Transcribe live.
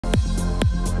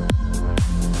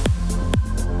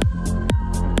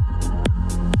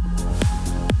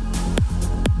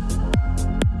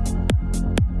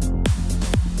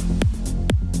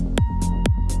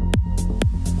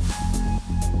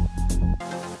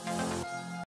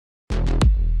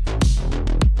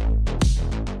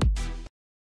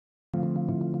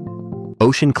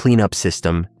Ocean Cleanup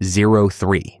System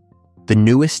 03, the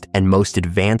newest and most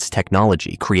advanced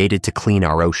technology created to clean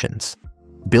our oceans.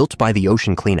 Built by the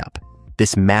Ocean Cleanup,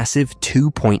 this massive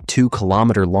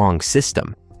 2.2-kilometer-long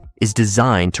system is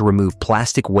designed to remove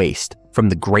plastic waste from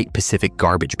the Great Pacific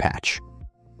Garbage Patch,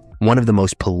 one of the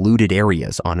most polluted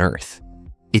areas on Earth.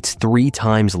 It's 3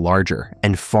 times larger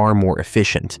and far more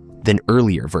efficient than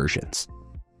earlier versions,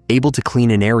 able to clean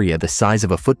an area the size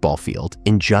of a football field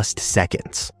in just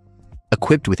seconds.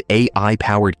 Equipped with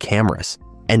AI-powered cameras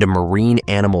and a marine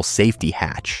animal safety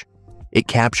hatch, it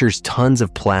captures tons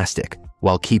of plastic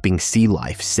while keeping sea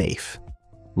life safe.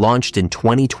 Launched in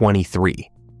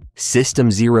 2023, System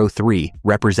 03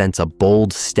 represents a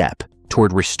bold step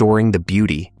toward restoring the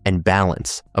beauty and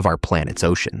balance of our planet's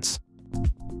oceans.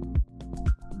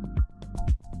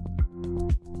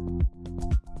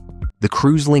 The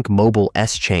CruiseLink mobile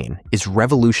S-chain is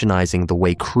revolutionizing the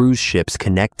way cruise ships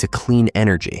connect to clean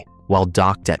energy while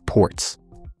docked at ports.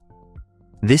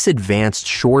 This advanced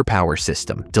shore power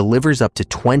system delivers up to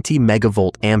 20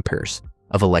 megavolt amperes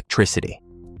of electricity,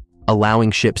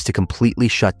 allowing ships to completely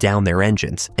shut down their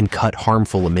engines and cut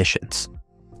harmful emissions.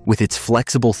 With its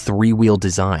flexible 3-wheel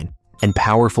design and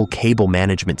powerful cable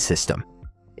management system,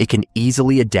 it can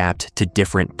easily adapt to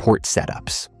different port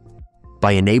setups.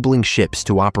 By enabling ships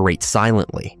to operate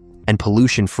silently and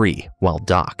pollution-free while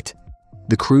docked,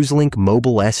 the CruiseLink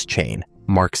Mobile S-chain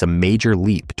marks a major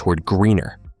leap toward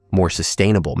greener, more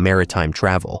sustainable maritime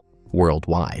travel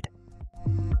worldwide.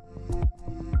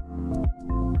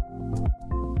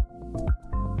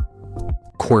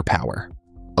 CorPower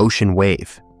Ocean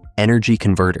Wave Energy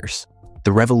Converters,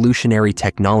 the revolutionary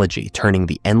technology turning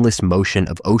the endless motion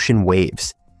of ocean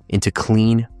waves into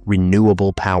clean,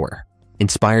 renewable power.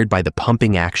 Inspired by the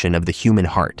pumping action of the human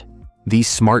heart, these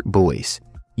smart buoys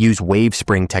use wave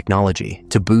spring technology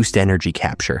to boost energy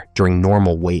capture during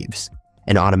normal waves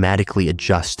and automatically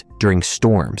adjust during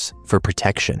storms for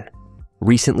protection.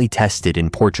 Recently tested in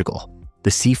Portugal,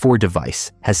 the C4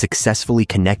 device has successfully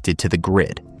connected to the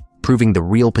grid, proving the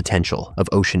real potential of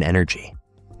ocean energy.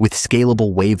 With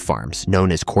scalable wave farms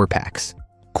known as CorPacks,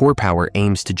 CorPower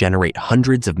aims to generate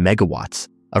hundreds of megawatts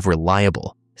of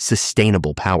reliable,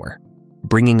 sustainable power,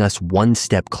 bringing us one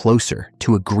step closer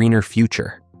to a greener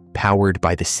future powered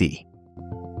by the sea.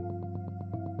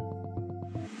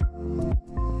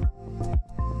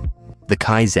 The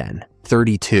Kaizen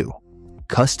 32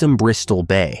 Custom Bristol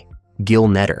Bay Gill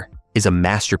Netter is a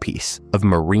masterpiece of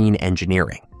marine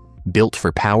engineering, built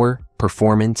for power,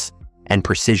 performance, and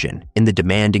precision in the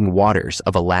demanding waters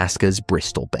of Alaska's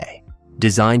Bristol Bay.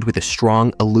 Designed with a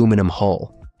strong aluminum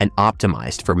hull and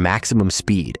optimized for maximum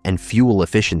speed and fuel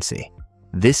efficiency,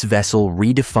 this vessel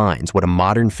redefines what a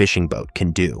modern fishing boat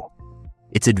can do.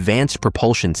 Its advanced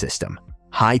propulsion system,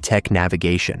 high-tech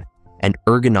navigation, and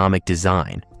ergonomic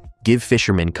design give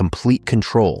fishermen complete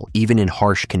control even in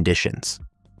harsh conditions.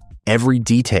 Every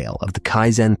detail of the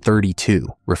Kaizen 32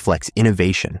 reflects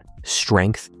innovation,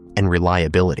 strength, and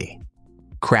reliability,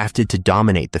 crafted to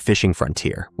dominate the fishing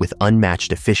frontier with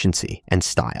unmatched efficiency and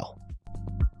style.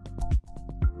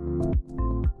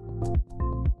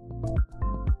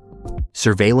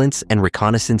 Surveillance and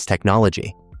reconnaissance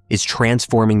technology is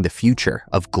transforming the future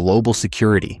of global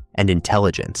security and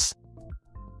intelligence.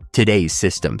 Today's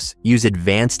systems use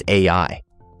advanced AI,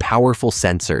 powerful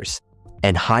sensors,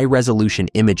 and high-resolution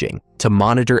imaging to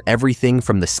monitor everything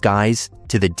from the skies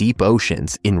to the deep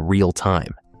oceans in real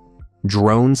time.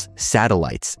 Drones,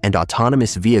 satellites, and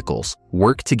autonomous vehicles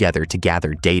work together to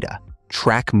gather data,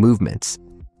 track movements,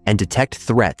 and detect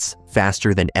threats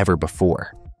faster than ever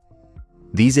before.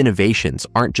 These innovations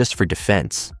aren't just for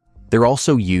defense, they're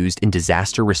also used in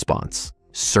disaster response,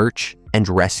 search and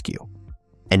rescue,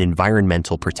 and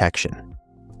environmental protection.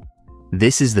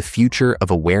 This is the future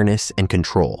of awareness and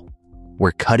control,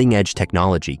 where cutting-edge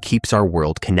technology keeps our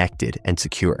world connected and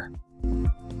secure.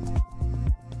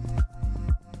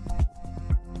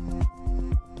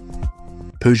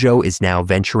 Peugeot is now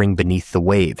venturing beneath the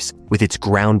waves with its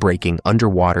groundbreaking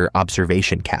underwater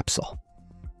observation capsule.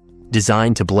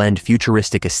 Designed to blend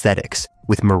futuristic aesthetics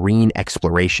with marine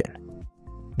exploration,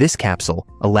 this capsule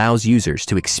allows users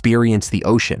to experience the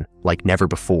ocean like never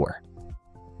before.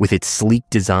 With its sleek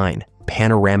design,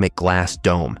 panoramic glass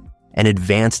dome, and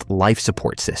advanced life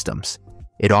support systems,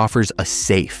 it offers a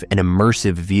safe and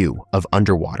immersive view of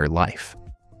underwater life.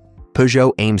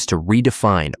 Peugeot aims to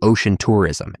redefine ocean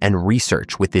tourism and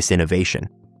research with this innovation,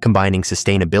 combining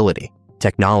sustainability,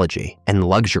 technology, and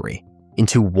luxury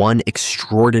into one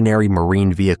extraordinary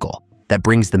marine vehicle that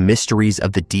brings the mysteries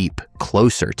of the deep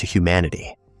closer to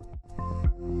humanity.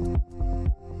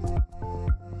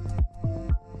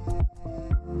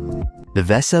 The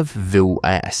Vessev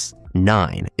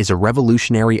VS-9 is a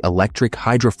revolutionary electric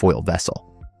hydrofoil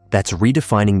vessel that's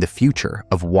redefining the future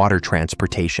of water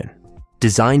transportation.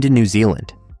 Designed in New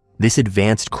Zealand, this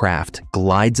advanced craft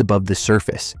glides above the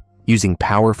surface using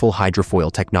powerful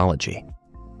hydrofoil technology,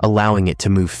 allowing it to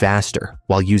move faster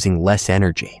while using less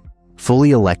energy.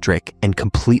 Fully electric and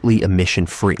completely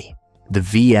emission-free, the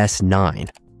VS-9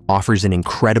 offers an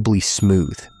incredibly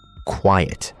smooth,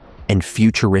 quiet, and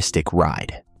futuristic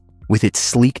ride. With its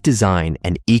sleek design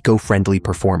and eco-friendly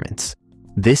performance,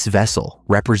 this vessel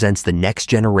represents the next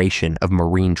generation of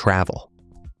marine travel,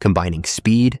 combining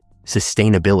speed,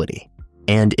 sustainability,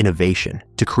 and innovation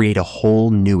to create a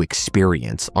whole new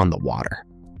experience on the water.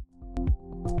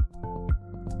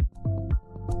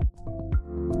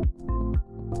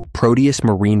 Proteus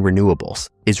Marine Renewables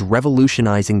is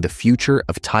revolutionizing the future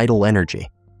of tidal energy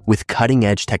with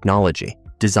cutting-edge technology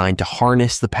designed to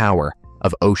harness the power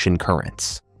of ocean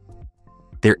currents.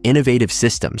 Their innovative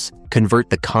systems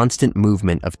convert the constant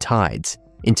movement of tides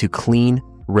into clean,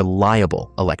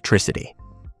 reliable electricity,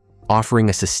 offering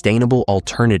a sustainable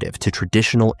alternative to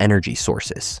traditional energy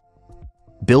sources.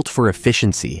 Built for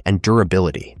efficiency and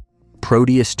durability,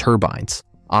 Proteus turbines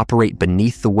operate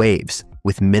beneath the waves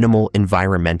with minimal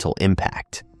environmental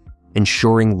impact,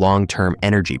 ensuring long-term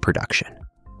energy production.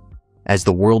 As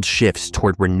the world shifts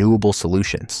toward renewable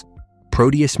solutions,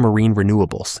 Proteus Marine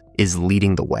Renewables is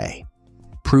leading the way,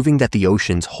 proving that the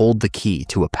oceans hold the key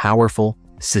to a powerful,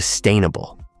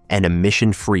 sustainable, and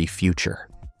emission-free future.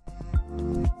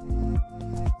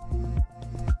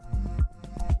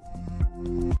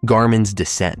 Garmin's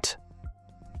Descent.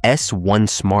 S1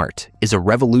 Smart is a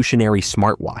revolutionary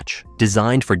smartwatch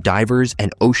designed for divers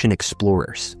and ocean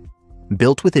explorers.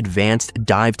 Built with advanced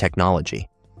dive technology,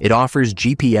 it offers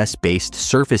GPS-based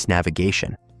surface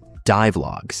navigation, dive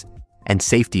logs, and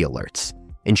safety alerts,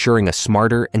 ensuring a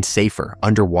smarter and safer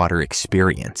underwater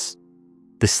experience.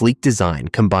 The sleek design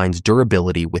combines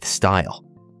durability with style,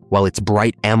 while its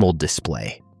bright AMOLED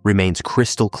display remains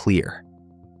crystal clear,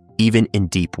 even in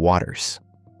deep waters.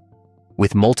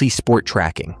 With multi-sport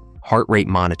tracking, heart rate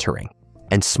monitoring,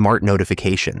 and smart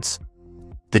notifications,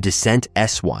 the Descent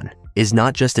S1 is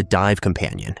not just a dive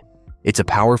companion, it's a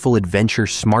powerful adventure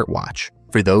smartwatch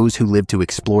for those who live to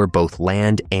explore both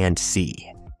land and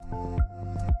sea.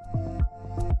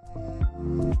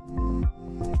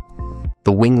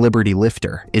 The Wing Liberty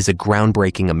Lifter is a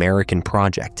groundbreaking American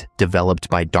project developed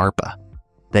by DARPA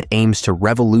that aims to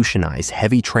revolutionize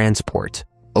heavy transport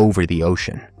over the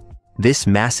ocean. This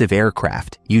massive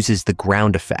aircraft uses the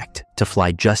ground effect to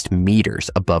fly just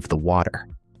meters above the water,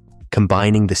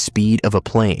 combining the speed of a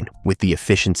plane with the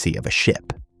efficiency of a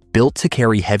ship. Built to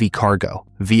carry heavy cargo,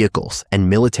 vehicles, and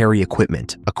military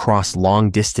equipment across long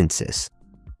distances,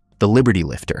 the Liberty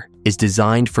Lifter is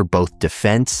designed for both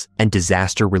defense and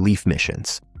disaster relief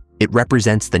missions. It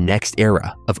represents the next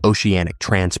era of oceanic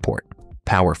transport,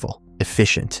 powerful,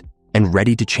 efficient, and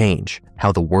ready to change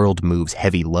how the world moves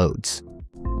heavy loads.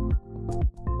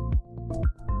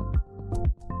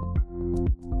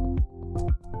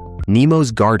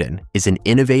 Nemo's Garden is an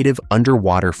innovative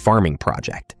underwater farming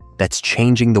project that's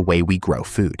changing the way we grow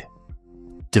food.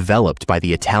 Developed by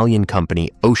the Italian company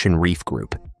Ocean Reef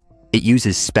Group, it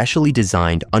uses specially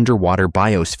designed underwater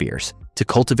biospheres to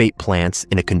cultivate plants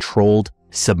in a controlled,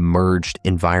 submerged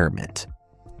environment.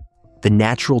 The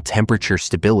natural temperature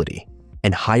stability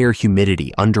and higher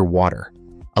humidity underwater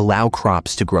allow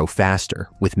crops to grow faster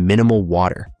with minimal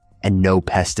water and no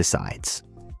pesticides.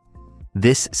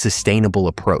 This sustainable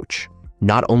approach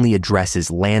not only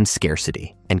addresses land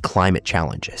scarcity and climate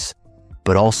challenges,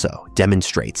 but also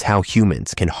demonstrates how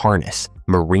humans can harness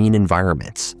marine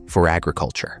environments for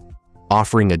agriculture,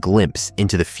 offering a glimpse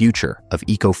into the future of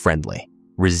eco-friendly,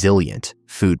 resilient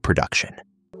food production.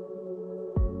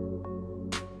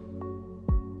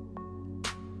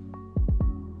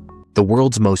 The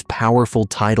world's most powerful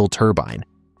tidal turbine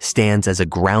stands as a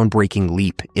groundbreaking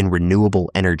leap in renewable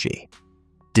energy.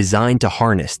 Designed to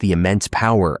harness the immense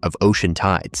power of ocean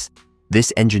tides,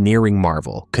 this engineering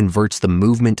marvel converts the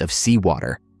movement of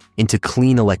seawater into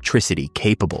clean electricity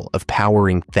capable of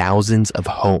powering thousands of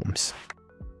homes.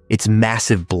 Its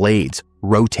massive blades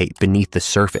rotate beneath the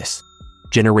surface,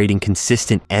 generating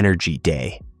consistent energy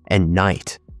day and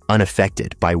night,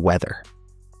 unaffected by weather.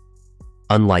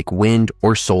 Unlike wind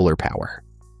or solar power,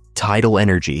 tidal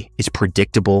energy is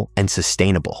predictable and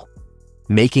sustainable,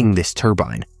 making this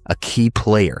turbine a key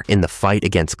player in the fight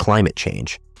against climate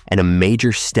change and a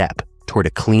major step toward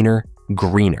a cleaner,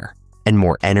 greener, and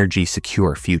more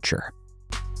energy-secure future.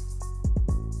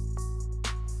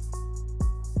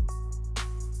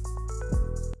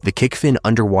 The KikFin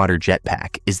underwater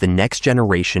jetpack is the next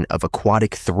generation of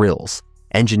aquatic thrills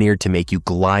engineered to make you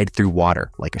glide through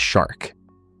water like a shark.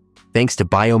 Thanks to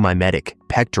biomimetic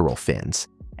pectoral fins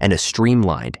and a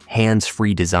streamlined,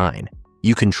 hands-free design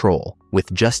you control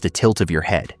with just a tilt of your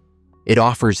head, it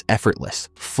offers effortless,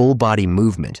 full-body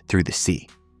movement through the sea.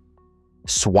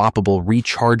 Swappable,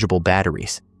 rechargeable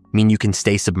batteries mean you can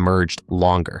stay submerged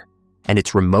longer, and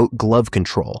its remote glove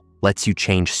control lets you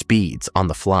change speeds on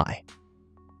the fly.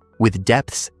 With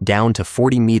depths down to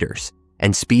 40 meters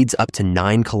and speeds up to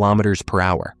 9 kilometers per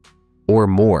hour, or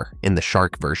more in the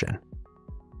shark version,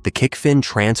 the KikFin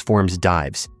transforms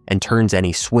dives and turns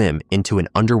any swim into an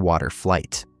underwater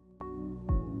flight.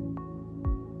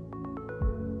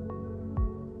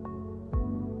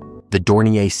 The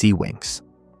Dornier Seawings.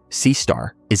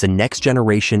 Seastar is a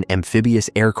next-generation amphibious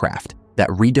aircraft that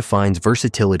redefines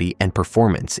versatility and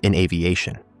performance in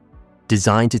aviation.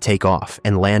 Designed to take off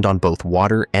and land on both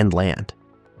water and land,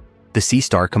 the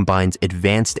Seastar combines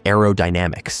advanced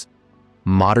aerodynamics,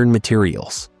 modern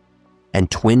materials,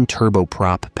 and twin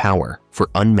turboprop power for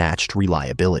unmatched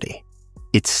reliability.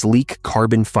 Its sleek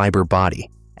carbon fiber body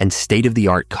and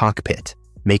state-of-the-art cockpit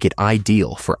make it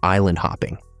ideal for island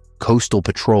hopping, coastal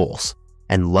patrols,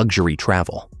 and luxury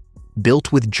travel.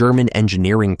 Built with German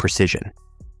engineering precision,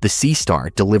 the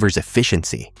Seastar delivers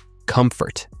efficiency,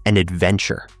 comfort, and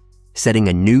adventure, setting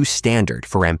a new standard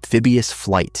for amphibious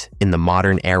flight in the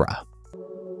modern era.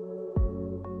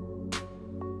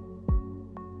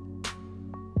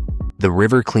 The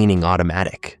River Cleaning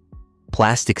Automatic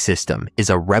Plastic System is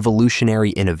a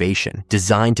revolutionary innovation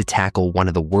designed to tackle one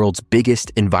of the world's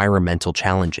biggest environmental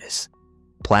challenges: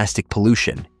 plastic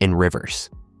pollution in rivers.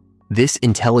 This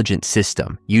intelligent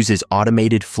system uses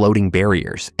automated floating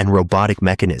barriers and robotic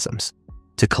mechanisms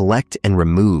to collect and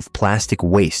remove plastic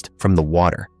waste from the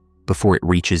water before it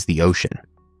reaches the ocean.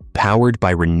 Powered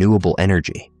by renewable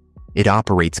energy, it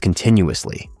operates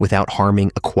continuously without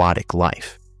harming aquatic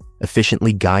life,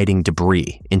 efficiently guiding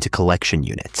debris into collection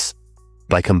units.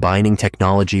 By combining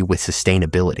technology with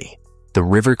sustainability, the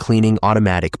River Cleaning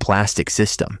Automatic Plastic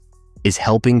System is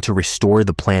helping to restore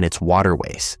the planet's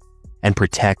waterways and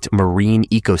protect marine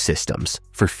ecosystems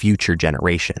for future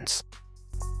generations.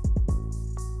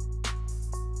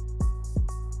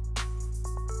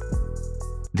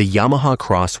 The Yamaha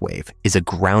CrossWave is a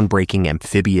groundbreaking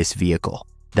amphibious vehicle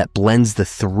that blends the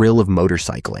thrill of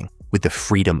motorcycling with the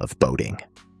freedom of boating.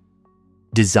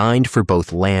 Designed for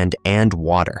both land and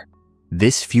water,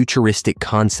 this futuristic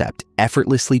concept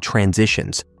effortlessly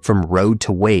transitions from road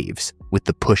to waves with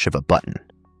the push of a button.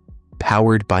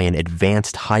 Powered by an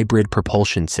advanced hybrid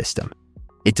propulsion system,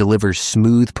 it delivers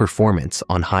smooth performance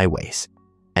on highways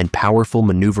and powerful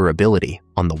maneuverability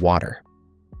on the water.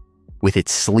 With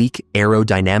its sleek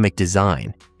aerodynamic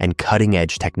design and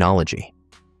cutting-edge technology,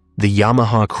 the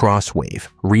Yamaha CrossWave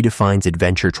redefines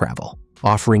adventure travel,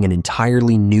 offering an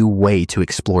entirely new way to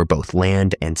explore both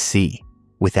land and sea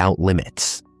without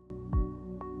limits.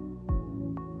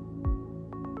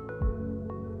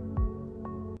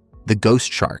 The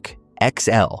Ghost Shark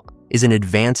XL is an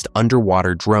advanced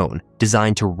underwater drone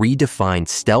designed to redefine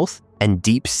stealth and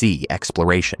deep-sea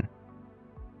exploration.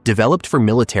 Developed for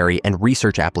military and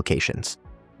research applications,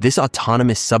 this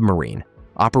autonomous submarine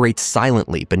operates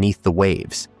silently beneath the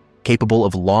waves, capable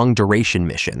of long-duration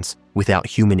missions without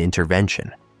human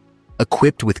intervention.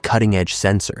 Equipped with cutting-edge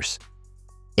sensors,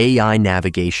 AI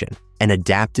navigation, and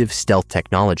adaptive stealth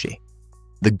technology,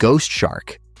 the Ghost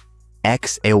Shark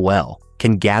XL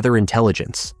can gather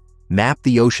intelligence, map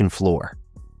the ocean floor,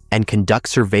 and conduct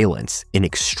surveillance in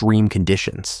extreme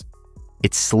conditions.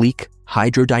 Its sleek,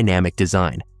 hydrodynamic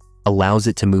design allows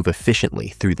it to move efficiently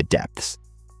through the depths,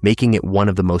 making it one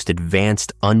of the most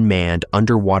advanced unmanned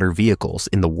underwater vehicles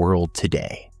in the world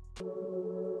today.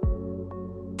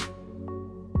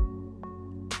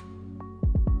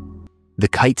 The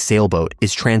Kite Sailboat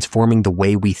is transforming the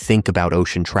way we think about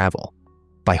ocean travel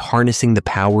by harnessing the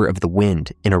power of the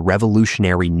wind in a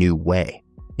revolutionary new way.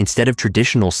 Instead of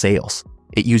traditional sails,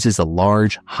 it uses a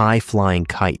large, high-flying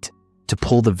kite to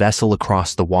pull the vessel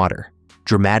across the water,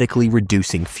 dramatically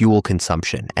reducing fuel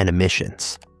consumption and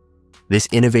emissions. This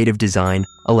innovative design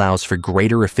allows for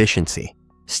greater efficiency,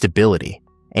 stability,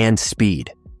 and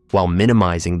speed while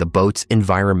minimizing the boat's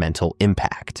environmental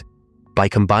impact. By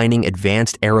combining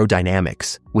advanced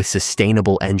aerodynamics with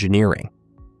sustainable engineering,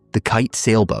 the Kite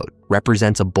Sailboat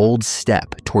represents a bold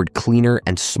step toward cleaner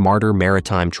and smarter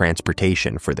maritime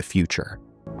transportation for the future.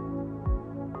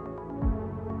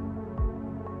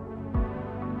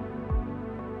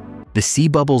 The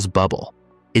SeaBubbles Bubble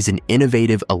is an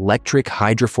innovative electric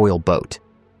hydrofoil boat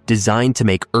designed to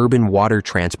make urban water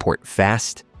transport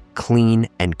fast, clean,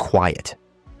 and quiet.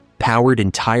 Powered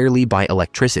entirely by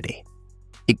electricity,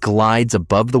 it glides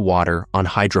above the water on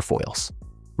hydrofoils,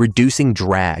 reducing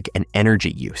drag and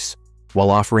energy use while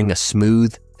offering a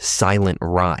smooth, silent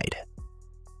ride.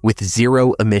 With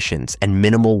zero emissions and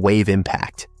minimal wave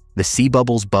impact, the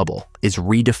SeaBubbles Bubble is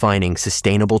redefining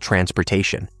sustainable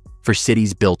transportation for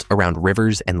cities built around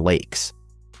rivers and lakes,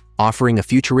 offering a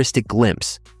futuristic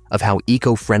glimpse of how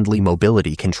eco-friendly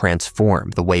mobility can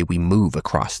transform the way we move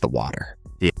across the water.